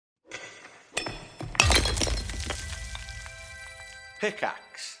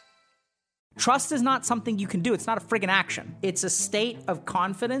Pickaxe. Trust is not something you can do. It's not a friggin' action. It's a state of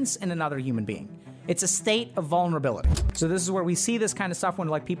confidence in another human being. It's a state of vulnerability. So this is where we see this kind of stuff when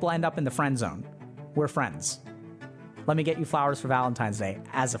like people end up in the friend zone. We're friends. Let me get you flowers for Valentine's Day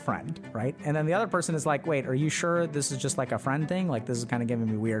as a friend, right? And then the other person is like, wait, are you sure this is just like a friend thing? Like this is kind of giving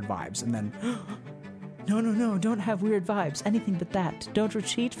me weird vibes. And then, no, don't have weird vibes. Anything but that. Don't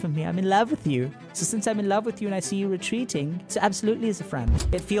retreat from me. I'm in love with you. So since I'm in love with you and I see you retreating, so absolutely as a friend.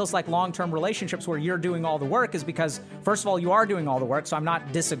 It feels like long-term relationships where you're doing all the work is because, first of all, you are doing all the work, so I'm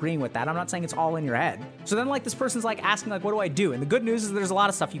not disagreeing with that. I'm not saying it's all in your head. So then like this person's like asking like, what do I do? And the good news is there's a lot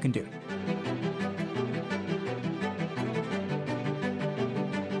of stuff you can do.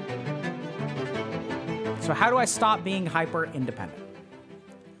 So how do I stop being hyper-independent?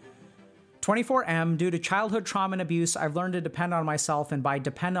 24M, due to childhood trauma and abuse, I've learned to depend on myself, and by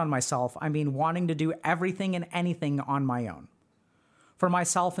depend on myself, I mean wanting to do everything and anything on my own, for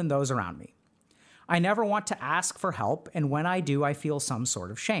myself and those around me. I never want to ask for help, and when I do, I feel some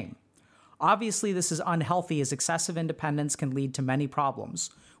sort of shame. Obviously, this is unhealthy as excessive independence can lead to many problems,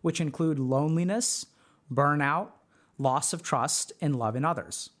 which include loneliness, burnout, loss of trust, and love in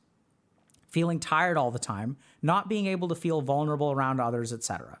others. Feeling tired all the time, not being able to feel vulnerable around others,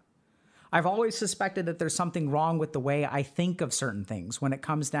 etc. I've always suspected that there's something wrong with the way I think of certain things when it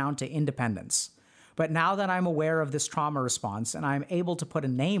comes down to independence. But now that I'm aware of this trauma response and I'm able to put a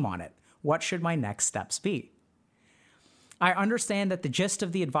name on it, what should my next steps be? I understand that the gist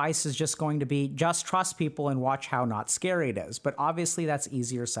of the advice is just going to be just trust people and watch how not scary it is, but obviously that's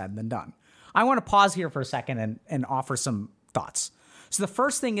easier said than done. I want to pause here for a second and offer some thoughts. So the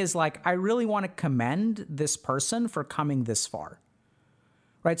first thing is like, I really want to commend this person for coming this far.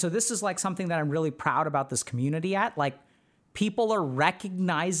 Right, so this is like something that I'm really proud about this community at. Like, people are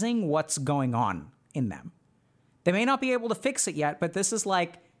recognizing what's going on in them. They may not be able to fix it yet, but this is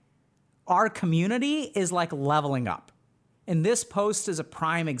like, our community is like leveling up. And this post is a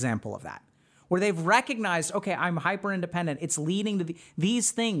prime example of that, where they've recognized, okay, I'm hyper independent. It's leading to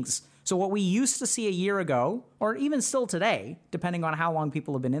these things. So what we used to see a year ago, or even still today, depending on how long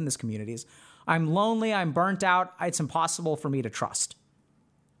people have been in this community, is I'm lonely, I'm burnt out, it's impossible for me to trust.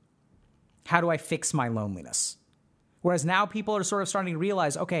 How do I fix my loneliness? Whereas now people are sort of starting to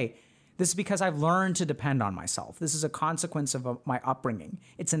realize, okay, this is because I've learned to depend on myself. This is a consequence of my upbringing.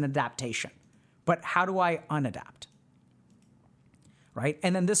 It's an adaptation. But how do I unadapt? Right?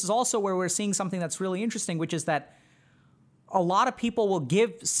 And then this is also where we're seeing something that's really interesting, which is that a lot of people will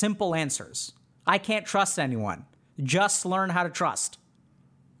give simple answers. I can't trust anyone. Just learn how to trust.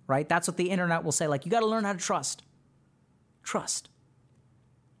 Right? That's what the internet will say. Like, you got to learn how to trust. Trust.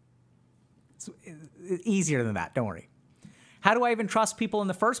 It's easier than that, don't worry. How do I even trust people in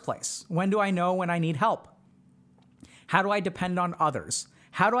the first place? When do I know when I need help? How do I depend on others?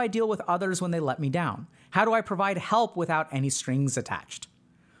 How do I deal with others when they let me down? How do I provide help without any strings attached?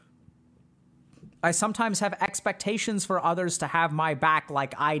 I sometimes have expectations for others to have my back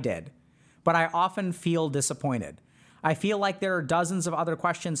like I did, but I often feel disappointed. I feel like there are dozens of other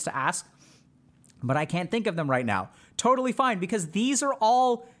questions to ask, but I can't think of them right now. Totally fine, because these are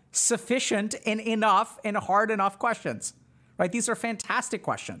all sufficient and enough and hard enough questions, right? These are fantastic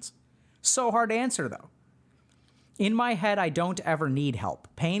questions. So hard to answer, though. In my head, I don't ever need help.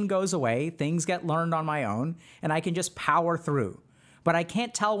 Pain goes away, things get learned on my own, and I can just power through. But I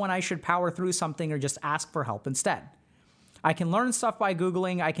can't tell when I should power through something or just ask for help instead. I can learn stuff by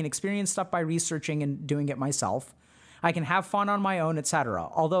Googling, I can experience stuff by researching and doing it myself. I can have fun on my own, etc.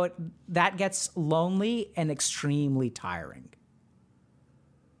 Although that gets lonely and extremely tiring.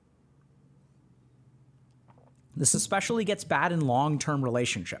 This especially gets bad in long-term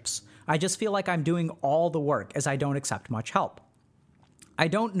relationships. I just feel like I'm doing all the work as I don't accept much help. I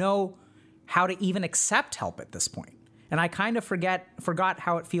don't know how to even accept help at this point. And I kind of forgot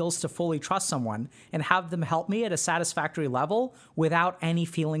how it feels to fully trust someone and have them help me at a satisfactory level without any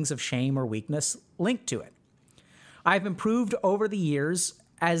feelings of shame or weakness linked to it. I've improved over the years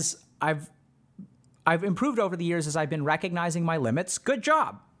as I've been recognizing my limits. Good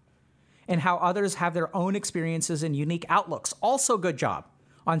job. And how others have their own experiences and unique outlooks. Also good job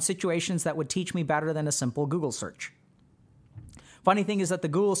on situations that would teach me better than a simple Google search. Funny thing is that the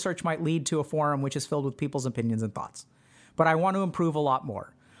Google search might lead to a forum which is filled with people's opinions and thoughts. But I want to improve a lot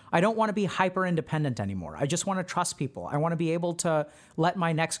more. I don't want to be hyper independent anymore. I just want to trust people. I want to be able to let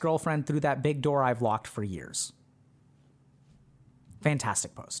my next girlfriend through that big door I've locked for years.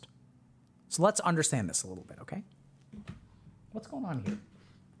 Fantastic post. So let's understand this a little bit, okay? What's going on here?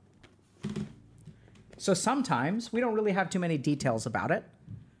 So sometimes we don't really have too many details about it,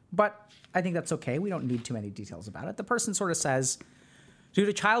 but I think that's okay. We don't need too many details about it. The person sort of says, Due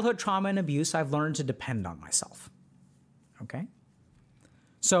to childhood trauma and abuse, I've learned to depend on myself. Okay?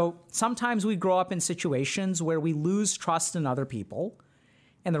 So sometimes we grow up in situations where we lose trust in other people.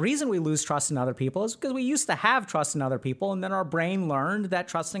 And the reason we lose trust in other people is because we used to have trust in other people, and then our brain learned that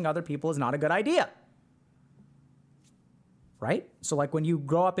trusting other people is not a good idea. Right? So like when you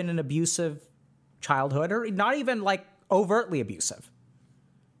grow up in an abusive childhood, or not even like overtly abusive,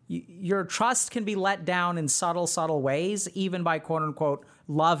 your trust can be let down in subtle ways, even by quote unquote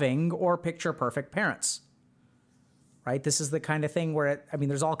loving or picture perfect parents. Right? This is the kind of thing where,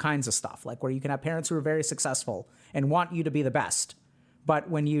 there's all kinds of stuff, like where you can have parents who are very successful and want you to be the best.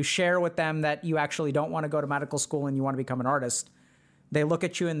 But when you share with them that you actually don't want to go to medical school and you want to become an artist, they look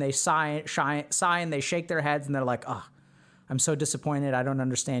at you and they sigh and they shake their heads and they're like, oh, I'm so disappointed. I don't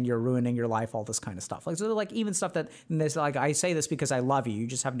understand. You're ruining your life, all this kind of stuff. Like, so like even stuff that, and there's like, I say this because I love you. You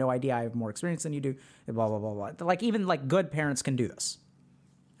just have no idea. I have more experience than you do, blah, blah, blah, blah. Like even like good parents can do this.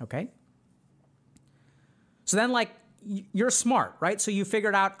 Okay. So then like, you're smart, right? So you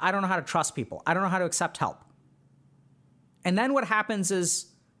figured out, I don't know how to trust people. I don't know how to accept help. And then what happens is,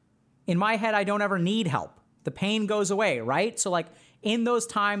 in my head, I don't ever need help. The pain goes away, right? So like in those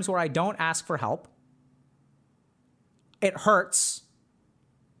times where I don't ask for help, it hurts.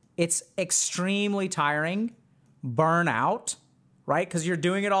 It's extremely tiring, burnout, right? Because you're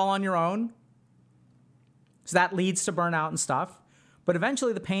doing it all on your own. So that leads to burnout and stuff. But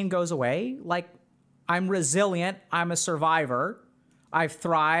eventually the pain goes away. Like, I'm resilient. I'm a survivor. I've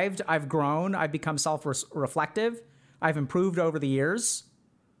thrived. I've grown. I've become self-reflective. I've improved over the years,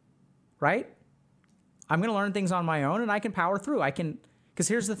 right? I'm going to learn things on my own and I can power through. Because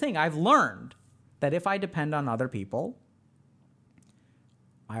here's the thing. I've learned that if I depend on other people,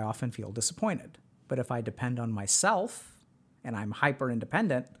 I often feel disappointed. But if I depend on myself and I'm hyper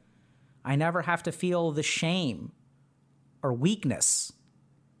independent, I never have to feel the shame or weakness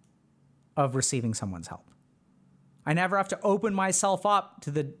of receiving someone's help. I never have to open myself up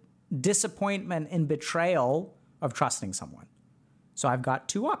to the disappointment and betrayal of trusting someone. So I've got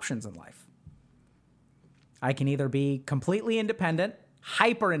two options in life. I can either be completely independent,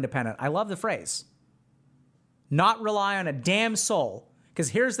 hyper independent. I love the phrase. Not rely on a damn soul. Because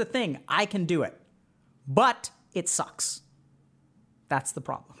here's the thing, I can do it. But it sucks. That's the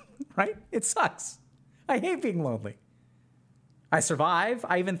problem, right? It sucks. I hate being lonely. I survive,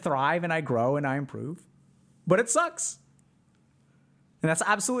 I even thrive, and I grow, and I improve. But it sucks. And that's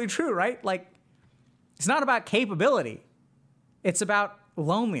absolutely true, right? Like, it's not about capability. It's about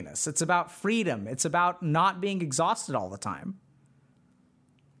loneliness. It's about freedom. It's about not being exhausted all the time.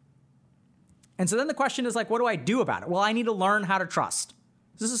 And so then the question is like, what do I do about it? Well, I need to learn how to trust.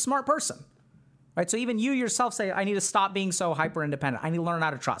 This is a smart person, right? So even you yourself say, I need to stop being so hyper independent. I need to learn how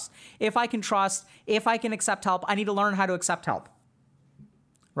to trust. If I can trust, if I can accept help, I need to learn how to accept help.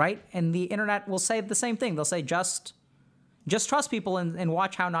 Right? And the internet will say the same thing. They'll say, just trust people and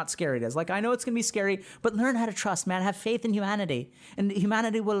watch how not scary it is. Like, I know it's going to be scary, but learn how to trust, man. Have faith in humanity, and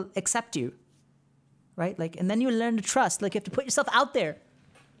humanity will accept you. Right? Like, and then you learn to trust. Like, you have to put yourself out there.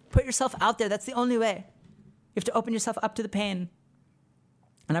 Put yourself out there. That's the only way. You have to open yourself up to the pain.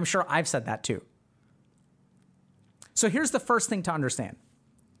 And I'm sure I've said that too. So here's the first thing to understand.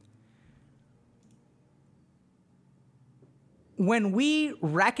 When we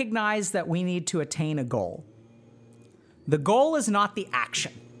recognize that we need to attain a goal, the goal is not the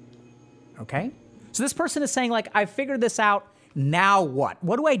action, okay? So this person is saying, like, I figured this out, now what?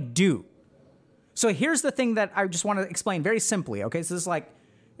 What do I do? So here's the thing that I just want to explain very simply, okay? So this is like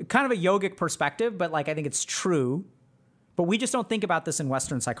kind of a yogic perspective, but like I think it's true, but we just don't think about this in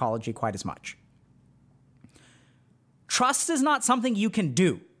Western psychology quite as much. Trust is not something you can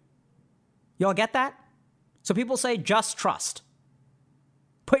do. Y'all get that? So people say, just trust.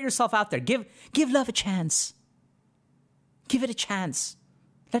 Put yourself out there. Give love a chance. Give it a chance.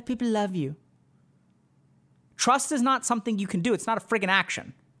 Let people love you. Trust is not something you can do. It's not a friggin'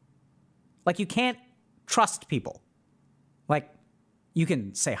 action. Like, you can't trust people. Like, you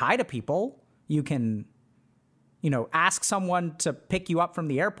can say hi to people. You can, ask someone to pick you up from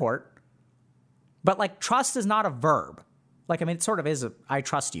the airport. But, like, trust is not a verb. Like, it sort of is I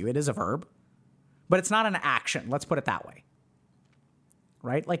trust you. It is a verb. But it's not an action. Let's put it that way.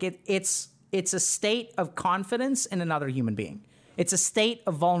 Right? Like, it's a state of confidence in another human being. It's a state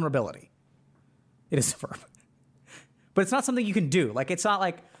of vulnerability. It is a verb. But it's not something you can do. Like, it's not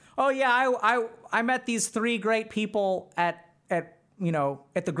like, oh yeah, I met these 3 great people at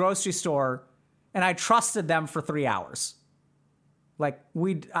the grocery store, and I trusted them for 3 hours. Like,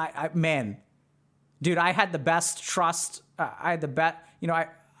 man, dude, I had the best trust. I had the best,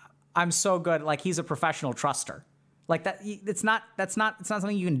 I'm so good. Like, he's a professional truster. Like that's not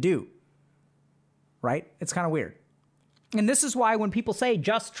something you can do. Right? It's kind of weird. And this is why when people say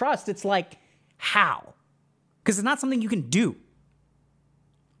just trust, it's like, how? Because it's not something you can do.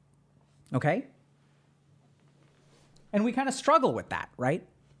 Okay? And we kind of struggle with that, right?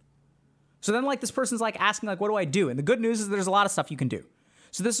 So then like this person's like asking like, what do I do? And the good news is there's a lot of stuff you can do.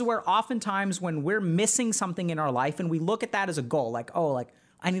 So this is where oftentimes when we're missing something in our life and we look at that as a goal, like, oh, like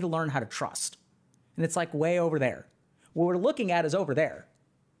I need to learn how to trust. And it's like way over there. What we're looking at is over there.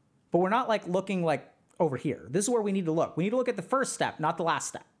 But we're not like looking like over here. This is where we need to look. We need to look at the first step, not the last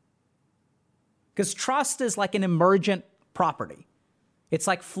step. Because trust is like an emergent property. It's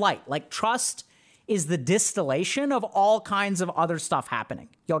like flight. Like trust is the distillation of all kinds of other stuff happening.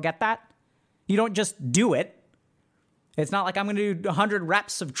 Y'all get that? You don't just do it. It's not like I'm going to do 100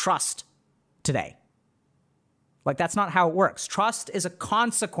 reps of trust today. Like that's not how it works. Trust is a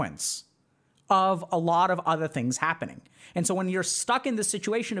consequence of a lot of other things happening. And so when you're stuck in this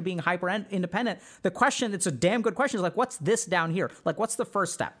situation of being hyper independent, the question, it's a damn good question, is like, what's this down here? Like, what's the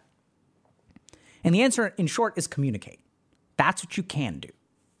first step? And the answer, in short, is communicate. That's what you can do,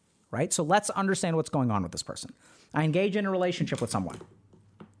 right? So let's understand what's going on with this person. I engage in a relationship with someone.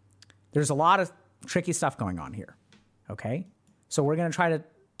 There's a lot of tricky stuff going on here, okay? So we're going to try to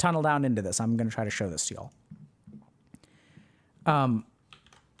tunnel down into this. I'm going to try to show this to y'all.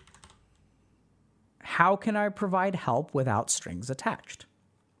 How can I provide help without strings attached?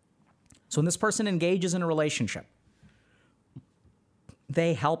 So when this person engages in a relationship,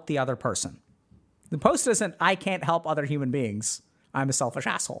 they help the other person. The post isn't, I can't help other human beings. I'm a selfish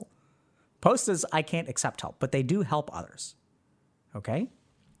asshole. Post is, I can't accept help, but they do help others. Okay?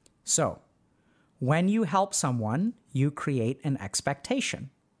 So when you help someone, you create an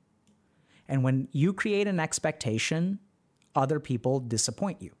expectation. And when you create an expectation, other people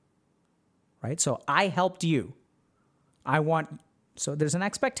disappoint you. Right? So I helped you. So there's an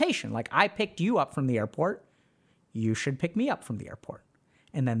expectation. Like I picked you up from the airport. You should pick me up from the airport.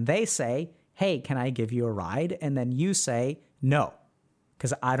 And then they say, hey, can I give you a ride? And then you say, no,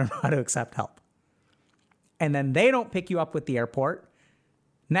 because I don't know how to accept help. And then they don't pick you up with the airport.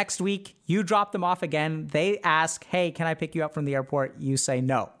 Next week, you drop them off again. They ask, hey, can I pick you up from the airport? You say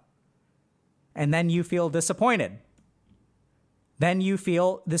no. And then you feel disappointed. Then you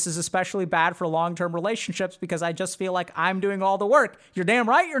feel this is especially bad for long-term relationships because I just feel like I'm doing all the work. You're damn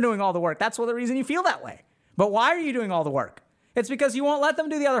right you're doing all the work. That's the reason you feel that way. But why are you doing all the work? It's because you won't let them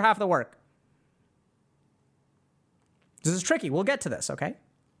do the other half of the work. This is tricky. We'll get to this, okay?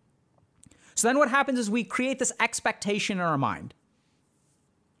 So then what happens is we create this expectation in our mind.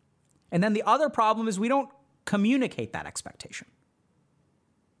 And then the other problem is we don't communicate that expectation.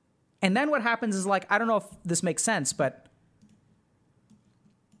 And then what happens is like, I don't know if this makes sense, but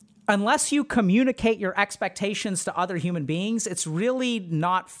unless you communicate your expectations to other human beings, it's really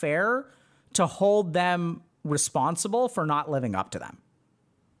not fair to hold them responsible for not living up to them.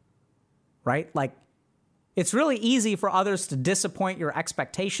 Right? Like, it's really easy for others to disappoint your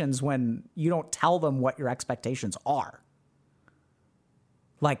expectations when you don't tell them what your expectations are.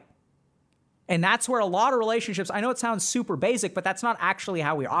 Like, and that's where a lot of relationships, I know it sounds super basic, but that's not actually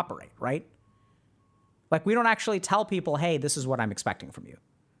how we operate, right? Like, we don't actually tell people, hey, this is what I'm expecting from you.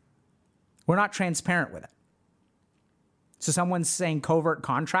 We're not transparent with it. So someone's saying covert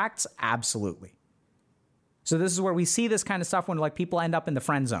contracts? Absolutely. So this is where we see this kind of stuff when like people end up in the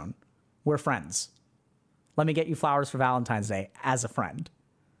friend zone. We're friends. Let me get you flowers for Valentine's Day as a friend.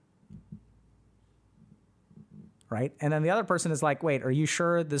 Right? And then the other person is like, wait, are you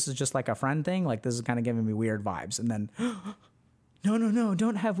sure this is just like a friend thing? Like this is kind of giving me weird vibes. And then, no,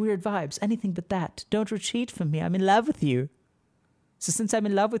 don't have weird vibes. Anything but that. Don't retreat from me. I'm in love with you. So since I'm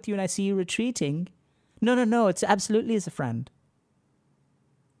in love with you and I see you retreating, no, it's absolutely as a friend.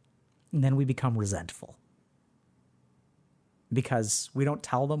 And then we become resentful because we don't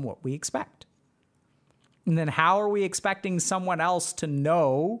tell them what we expect. And then how are we expecting someone else to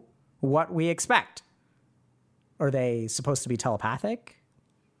know what we expect? Are they supposed to be telepathic?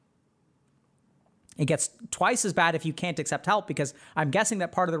 It gets twice as bad if you can't accept help, because I'm guessing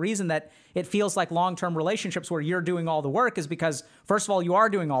that part of the reason that it feels like long-term relationships where you're doing all the work is because, first of all, you are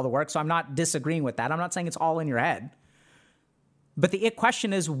doing all the work, so I'm not disagreeing with that. I'm not saying it's all in your head. But the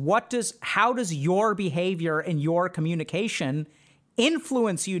question is, how does your behavior and your communication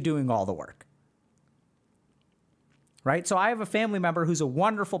influence you doing all the work? Right? So I have a family member who's a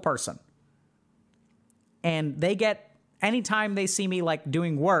wonderful person. And anytime they see me like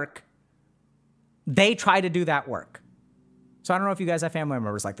doing work, they try to do that work. So I don't know if you guys have family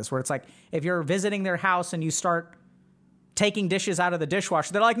members like this, where it's like, if you're visiting their house and you start taking dishes out of the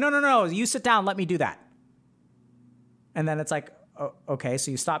dishwasher, they're like, no, you sit down, let me do that. And then it's like, okay,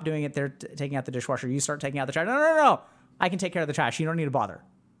 so you stop doing it. They're taking out the dishwasher. You start taking out the trash. No. I can take care of the trash. You don't need to bother.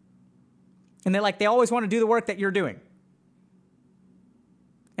 And they always want to do the work that you're doing.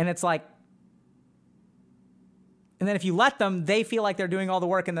 And it's like, and then if you let them, they feel like they're doing all the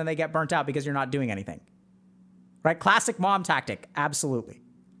work and then they get burnt out because you're not doing anything. Right? Classic mom tactic. Absolutely.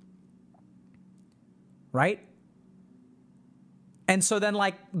 Right? And so then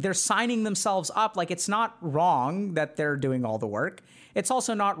they're signing themselves up. It's not wrong that they're doing all the work. It's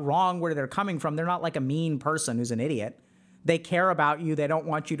also not wrong where they're coming from. They're not like a mean person who's an idiot. They care about you. They don't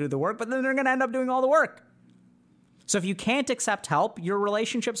want you to do the work, but then they're going to end up doing all the work. So if you can't accept help, your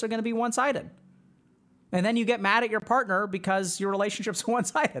relationships are going to be one-sided. And then you get mad at your partner because your relationship's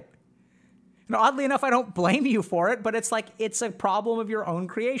one-sided. And oddly enough, I don't blame you for it, but it's a problem of your own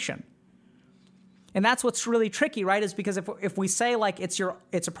creation. And that's what's really tricky, right? Is because if we say it's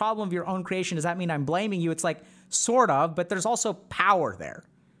a problem of your own creation, does that mean I'm blaming you? It's sort of, but there's also power there.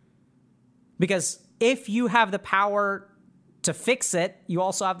 Because if you have the power to fix it, you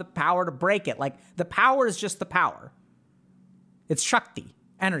also have the power to break it. The power is just the power. It's Shakti,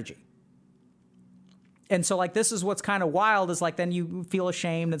 energy. And so this is what's kind of wild is then you feel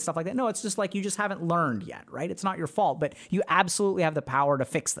ashamed and stuff like that. No, it's just you just haven't learned yet, right? It's not your fault, but you absolutely have the power to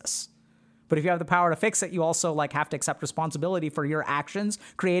fix this. But if you have the power to fix it, you also have to accept responsibility for your actions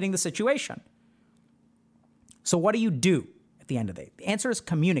creating the situation. So what do you do at the end of the day? The answer is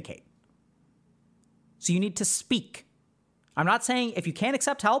communicate. So you need to speak. I'm not saying if you can't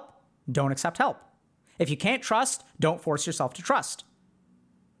accept help, don't accept help. If you can't trust, don't force yourself to trust.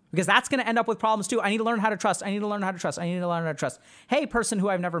 Because that's going to end up with problems too. I need to learn how to trust. I need to learn how to trust. I need to learn how to trust. Hey, person who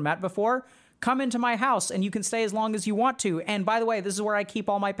I've never met before, come into my house and you can stay as long as you want to. And by the way, this is where I keep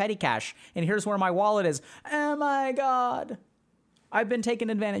all my petty cash. And here's where my wallet is. Oh my God. I've been taken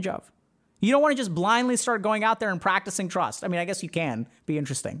advantage of. You don't want to just blindly start going out there and practicing trust. I mean, I guess you can be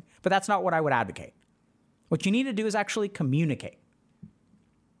interesting, but that's not what I would advocate. What you need to do is actually communicate.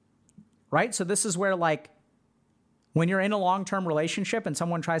 Right? So this is where when you're in a long-term relationship and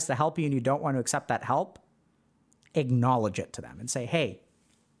someone tries to help you and you don't want to accept that help, acknowledge it to them and say, hey,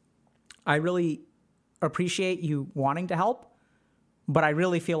 I really appreciate you wanting to help, but I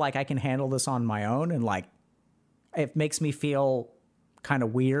really feel like I can handle this on my own. And it makes me feel kind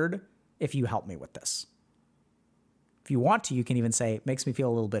of weird if you help me with this. If you want to, you can even say, it makes me feel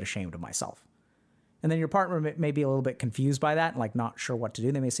a little bit ashamed of myself. And then your partner may be a little bit confused by that and not sure what to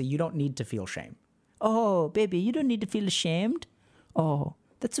do. They may say, you don't need to feel shame. Oh, baby, you don't need to feel ashamed. Oh,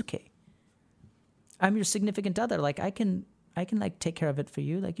 that's okay. I'm your significant other. I can take care of it for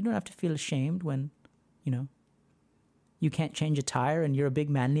you. You don't have to feel ashamed when, you can't change a tire and you're a big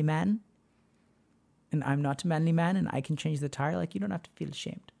manly man. And I'm not a manly man and I can change the tire. You don't have to feel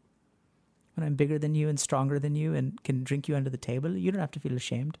ashamed. When I'm bigger than you and stronger than you and can drink you under the table, you don't have to feel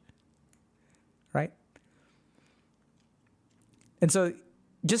ashamed. Right? And so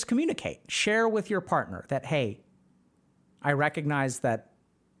just communicate. Share with your partner that, hey, I recognize that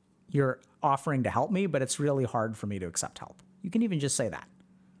you're offering to help me, but it's really hard for me to accept help. You can even just say that.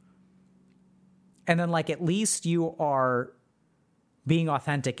 And then at least you are being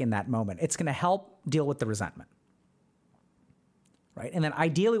authentic in that moment. It's going to help deal with the resentment. Right? And then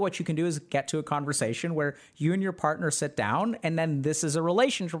ideally what you can do is get to a conversation where you and your partner sit down, and then this is a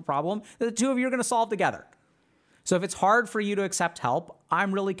relationship problem that the two of you are going to solve together. So if it's hard for you to accept help,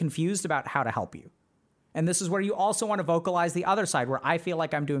 I'm really confused about how to help you. And this is where you also want to vocalize the other side, where I feel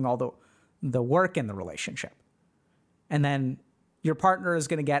like I'm doing all the work in the relationship. And then your partner is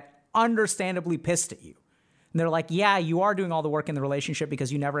going to get understandably pissed at you. And they're like, yeah, you are doing all the work in the relationship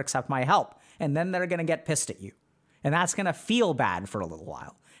because you never accept my help. And then they're going to get pissed at you. And that's going to feel bad for a little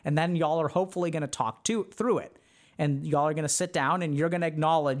while. And then y'all are hopefully going to talk through it. And y'all are going to sit down and you're going to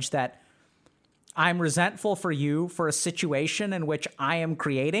acknowledge that I'm resentful for you for a situation in which I am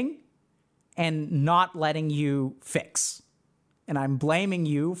creating and not letting you fix. And I'm blaming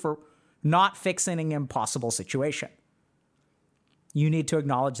you for not fixing an impossible situation. You need to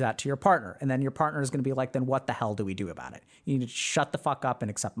acknowledge that to your partner. And then your partner is going to be like, then what the hell do we do about it? You need to shut the fuck up and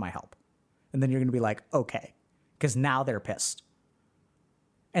accept my help. And then you're going to be like, okay. Because now they're pissed.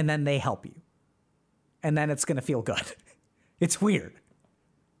 And then they help you. And then it's going to feel good. It's weird.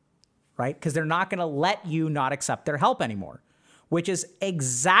 Right? Because they're not going to let you not accept their help anymore, which is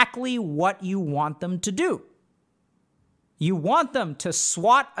exactly what you want them to do. You want them to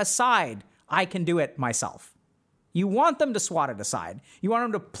swat aside, I can do it myself. You want them to swat it aside. You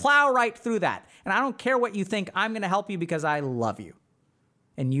want them to plow right through that. And I don't care what you think, I'm going to help you because I love you.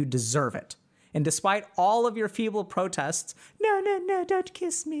 And you deserve it. And despite all of your feeble protests, no, don't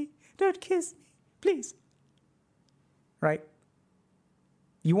kiss me, please. right?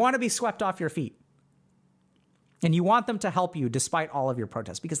 You want to be swept off your feet. And you want them to help you despite all of your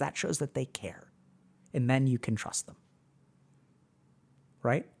protests because that shows that they care. And then you can trust them.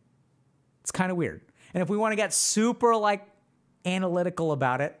 Right? It's kind of weird. And if we want to get super like analytical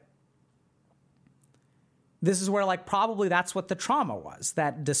about it, this is where like probably that's what the trauma was.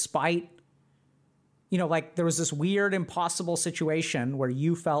 That despite, you know, like there was this weird impossible situation where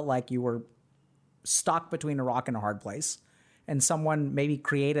you felt like you were stuck between a rock and a hard place. And someone maybe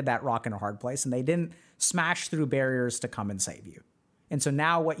created that rock and a hard place and they didn't smash through barriers to come and save you. And so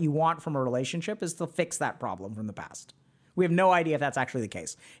now what you want from a relationship is to fix that problem from the past. We have no idea if that's actually the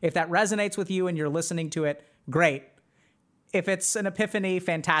case. If that resonates with you and you're listening to it, great. If it's an epiphany,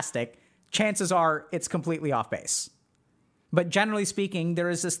 fantastic. Chances are it's completely off base. But generally speaking, there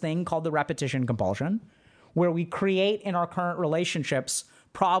is this thing called the repetition compulsion where we create in our current relationships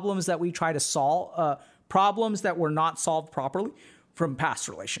problems that we try to solve, problems that were not solved properly from past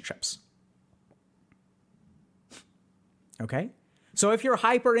relationships. Okay? So if you're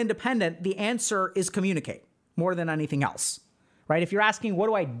hyper independent, the answer is communicate more than anything else, right? If you're asking, what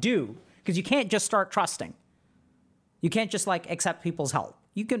do I do? Because you can't just start trusting. You can't just like accept people's help.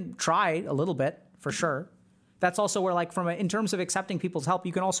 You can try a little bit for sure. That's also where like in terms of accepting people's help,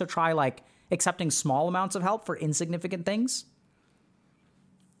 you can also try like accepting small amounts of help for insignificant things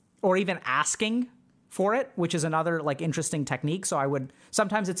or even asking for it, which is another like interesting technique. So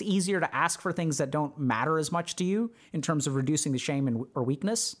sometimes it's easier to ask for things that don't matter as much to you in terms of reducing the shame or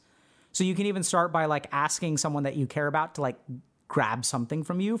weakness. So you can even start by like asking someone that you care about to like grab something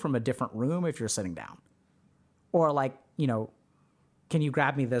from you from a different room if you're sitting down. Or like, you know, can you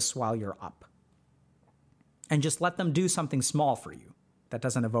grab me this while you're up? And just let them do something small for you that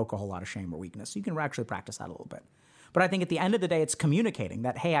doesn't evoke a whole lot of shame or weakness. You can actually practice that a little bit. But I think at the end of the day, it's communicating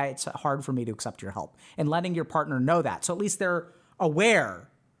that, hey, it's hard for me to accept your help and letting your partner know that. So at least they're aware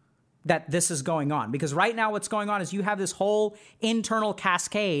that this is going on. Because right now what's going on is you have this whole internal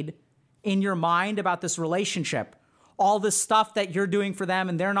cascade in your mind about this relationship, all this stuff that you're doing for them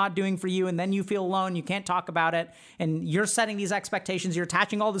and they're not doing for you. And then you feel alone. You can't talk about it. And you're setting these expectations. You're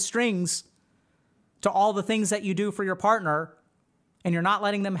attaching all the strings to all the things that you do for your partner. And you're not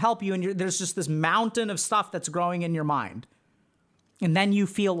letting them help you. And there's just this mountain of stuff that's growing in your mind. And then you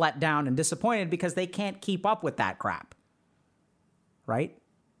feel let down and disappointed because they can't keep up with that crap. Right?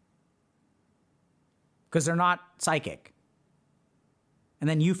 Because they're not psychic. And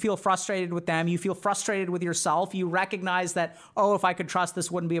then you feel frustrated with them. You feel frustrated with yourself. You recognize that, oh, if I could trust, this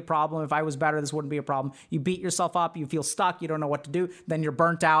wouldn't be a problem. If I was better, this wouldn't be a problem. You beat yourself up. You feel stuck. You don't know what to do. Then you're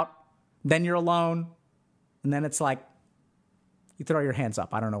burnt out. Then you're alone. And then it's like, you throw your hands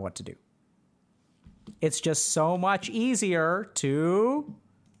up. I don't know what to do. It's just so much easier to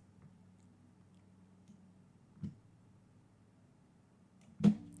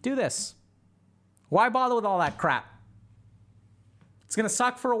do this. Why bother with all that crap? It's going to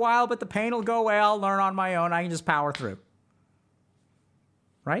suck for a while, but the pain will go away. I'll learn on my own. I can just power through.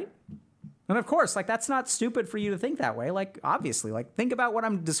 Right? And of course, like that's not stupid for you to think that way. Like obviously, like think about what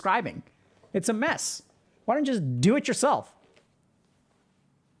I'm describing. It's a mess. Why don't you just do it yourself?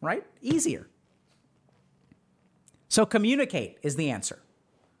 Right? Easier. So communicate is the answer.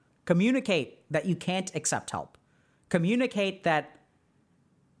 Communicate that you can't accept help. Communicate that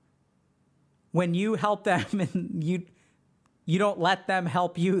when you help them and you don't let them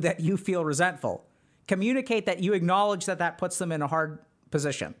help you, that you feel resentful. Communicate that you acknowledge that that puts them in a hard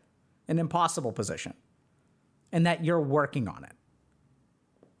position, an impossible position, and that you're working on it,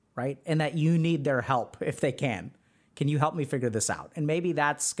 right? And that you need their help if they can. Can you help me figure this out? And maybe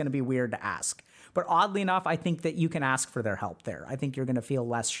that's going to be weird to ask. But oddly enough, I think that you can ask for their help there. I think you're going to feel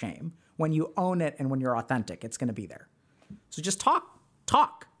less shame. When you own it and when you're authentic, it's going to be there. So just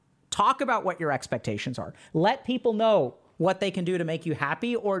talk about what your expectations are. Let people know what they can do to make you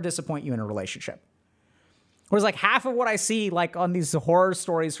happy or disappoint you in a relationship. Whereas like half of what I see like on these horror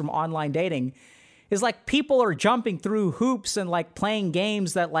stories from online dating is like people are jumping through hoops and like playing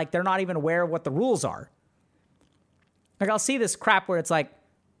games that like they're not even aware of what the rules are. Like I'll see this crap where it's like,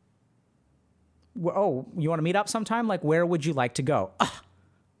 oh, you want to meet up sometime? Like, where would you like to go? Ugh.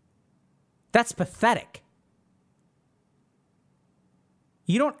 That's pathetic.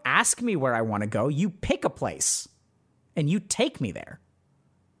 You don't ask me where I want to go. You pick a place and you take me there.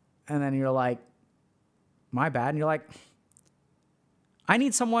 And then you're like, my bad. And you're like, I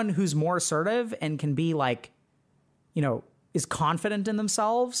need someone who's more assertive and can be like, you know, is confident in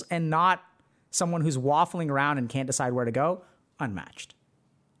themselves and not someone who's waffling around and can't decide where to go. Unmatched.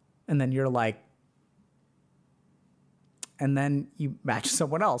 And then you're like, and then you match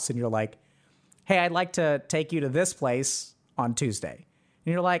someone else and you're like, hey, I'd like to take you to this place on Tuesday.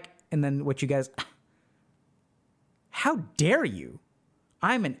 And you're like, and then what you guys, how dare you?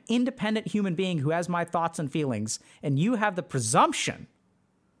 I'm an independent human being who has my thoughts and feelings, and you have the presumption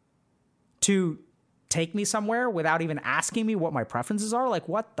to take me somewhere without even asking me what my preferences are? Like,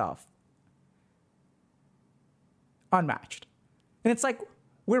 what the unmatched. And it's like,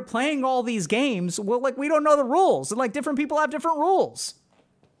 we're playing all these games. Well, like, we don't know the rules. And like, different people have different rules.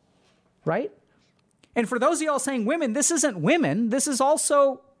 Right? And for those of y'all saying women, this isn't women. This is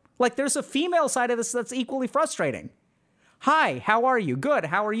also, like, there's a female side of this that's equally frustrating. Hi, how are you? Good,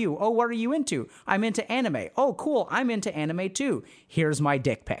 how are you? Oh, what are you into? I'm into anime. Oh, cool, I'm into anime too. Here's my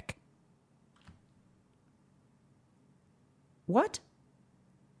dick pic. What?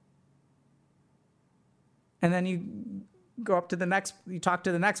 And then you go up to the next, you talk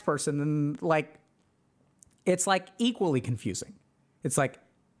to the next person, and like, it's like equally confusing. It's like,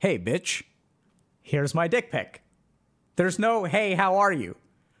 hey, bitch, here's my dick pic. There's no, hey, how are you?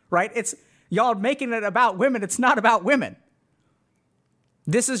 Right? It's, y'all making it about women. It's not about women.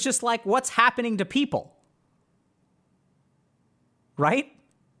 This is just like what's happening to people. Right?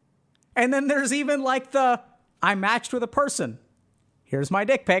 And then there's even like the, I matched with a person. Here's my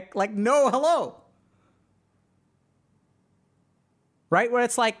dick pic. Like, no, hello. Right? Where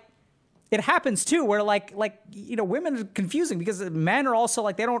it's like, it happens too, where like, you know, women are confusing because men are also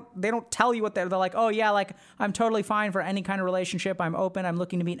like, they don't tell you what they're like, oh yeah, like, I'm totally fine for any kind of relationship. I'm open. I'm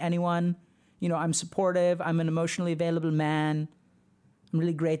looking to meet anyone. You know, I'm supportive. I'm an emotionally available man. I'm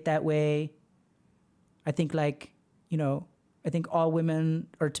really great that way. I think like, you know, I think all women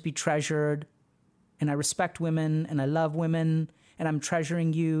are to be treasured, and I respect women and I love women, and I'm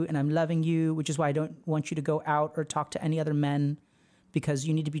treasuring you and I'm loving you, which is why I don't want you to go out or talk to any other men, because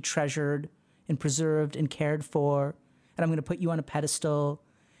you need to be treasured and preserved and cared for. And I'm going to put you on a pedestal,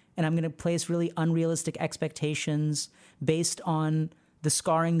 and I'm going to place really unrealistic expectations based on the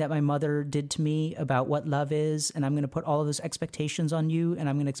scarring that my mother did to me about what love is. And I'm going to put all of those expectations on you, and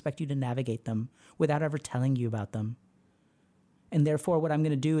I'm going to expect you to navigate them without ever telling you about them. And therefore, what I'm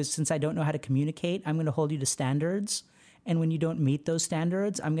going to do is, since I don't know how to communicate, I'm going to hold you to standards. And when you don't meet those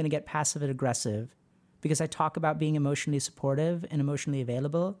standards, I'm going to get passive and aggressive, because I talk about being emotionally supportive and emotionally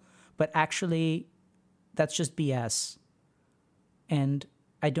available, but actually that's just BS. And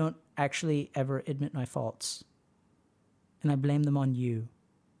I don't actually ever admit my faults. And I blame them on you,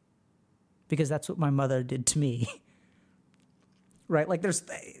 because that's what my mother did to me. Right? Like, there's,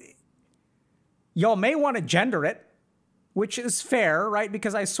 y'all may want to gender it, which is fair, right?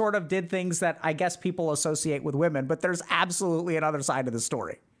 Because I sort of did things that I guess people associate with women, but there's absolutely another side of the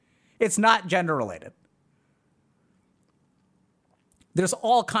story. It's not gender related. There's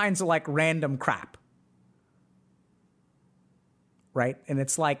all kinds of like random crap. Right? And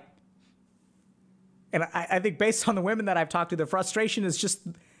it's like, and I think based on the women that I've talked to, the frustration is just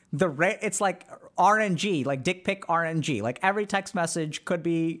it's like RNG, like dick pic RNG. Like, every text message could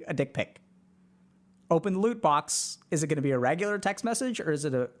be a dick pic. Open the loot box. Is it going to be a regular text message, or is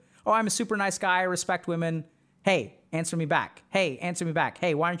it oh, I'm a super nice guy, I respect women. Hey, answer me back. Hey, answer me back.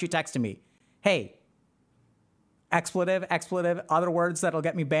 Hey, why aren't you texting me? Hey, expletive, other words that'll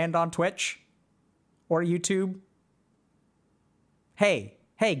get me banned on Twitch or YouTube. Hey,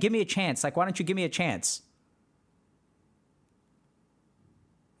 give me a chance. Like, why don't you give me a chance?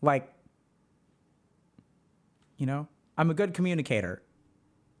 Like, you know, I'm a good communicator.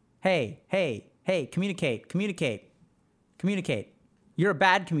 Hey, communicate. You're a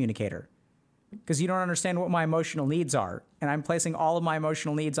bad communicator because you don't understand what my emotional needs are. And I'm placing all of my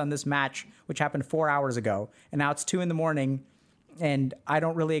emotional needs on this match, which happened 4 hours ago. And now it's 2 a.m. and I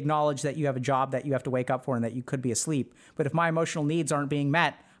don't really acknowledge that you have a job that you have to wake up for and that you could be asleep. But if my emotional needs aren't being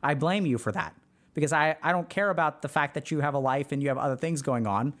met, I blame you for that, because I don't care about the fact that you have a life and you have other things going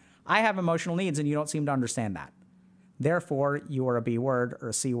on. I have emotional needs, and you don't seem to understand that. Therefore, you are a B word or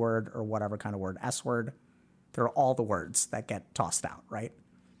a C word or whatever kind of word, S word. They're all the words that get tossed out, right?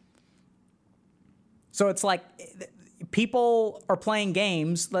 So it's like people are playing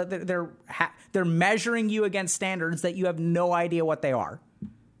games. They're measuring you against standards that you have no idea what they are.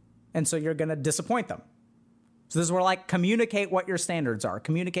 And so you're going to disappoint them. So this is where, like, communicate what your standards are.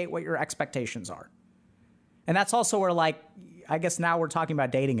 Communicate what your expectations are. And that's also where, like, I guess now we're talking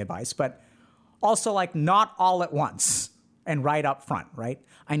about dating advice, but also, like, not all at once and right up front, right?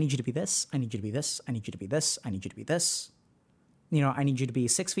 I need you to be this. I need you to be this. I need you to be this. I need you to be this. You know, I need you to be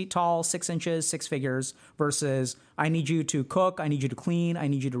 6 feet tall, 6 inches, 6 figures, versus I need you to cook. I need you to clean. I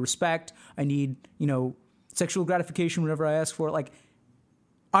need you to respect. I need, you know, sexual gratification whenever I ask for it. Like,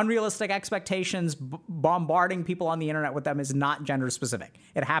 Unrealistic expectations, bombarding people on the internet with them is not gender specific.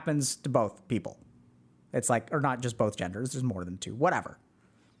 It happens to both people. It's like, or not just both genders, there's more than two, whatever.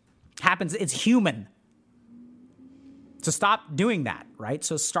 Happens, it's human. So stop doing that, right?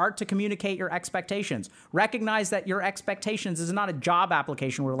 So start to communicate your expectations. Recognize that your expectations is not a job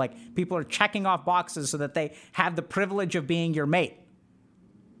application where like people are checking off boxes so that they have the privilege of being your mate.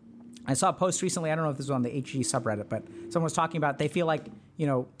 I saw a post recently, I don't know if this was on the HG subreddit, but someone was talking about they feel like,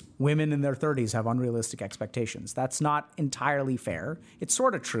 women in their 30s have unrealistic expectations. That's not entirely fair. It's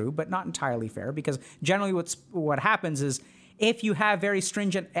sort of true, but not entirely fair, because generally what happens is if you have very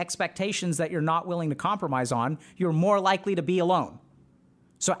stringent expectations that you're not willing to compromise on, you're more likely to be alone.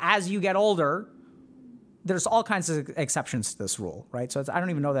 So as you get older, there's all kinds of exceptions to this rule, right? So I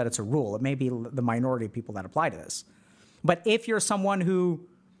don't even know that it's a rule. It may be the minority of people that apply to this. But if you're someone who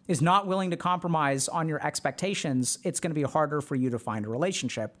is not willing to compromise on your expectations, it's going to be harder for you to find a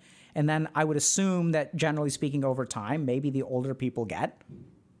relationship. And then I would assume that generally speaking over time, maybe the older people get,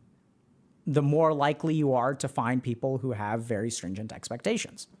 the more likely you are to find people who have very stringent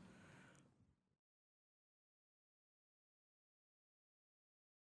expectations.